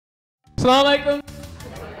Assalamu alaikum.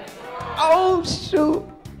 Oh, shoot.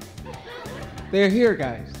 They're here,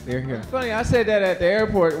 guys. They're here. Funny, I said that at the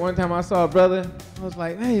airport. One time I saw a brother. I was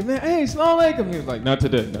like, hey, man, hey, assalamu alaikum. He was like, not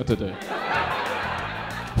today, not today.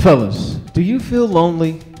 Fellas, do you feel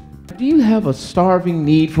lonely? Do you have a starving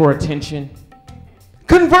need for attention?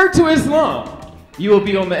 Convert to Islam. You will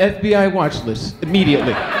be on the FBI watch list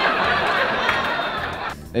immediately.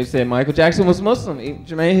 They said Michael Jackson was Muslim.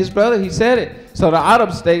 Jermaine, his brother, he said it. So the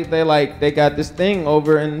Arab state, they got this thing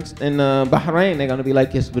over in Bahrain. They're gonna be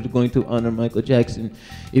like, yes, we're going to honor Michael Jackson.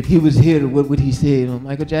 If he was here, what would he say?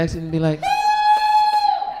 Michael Jackson would be like,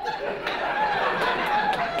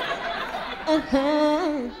 I'm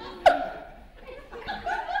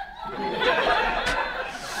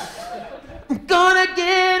gonna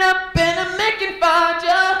get up and I'm making fun,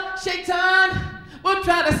 ya. Shaitan will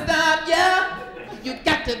try to stop ya. You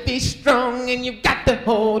got to be strong and you got to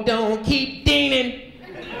hold on. Keep dinging.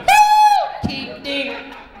 Woo! Keep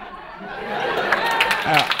dinging.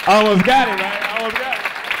 Almost got it, right?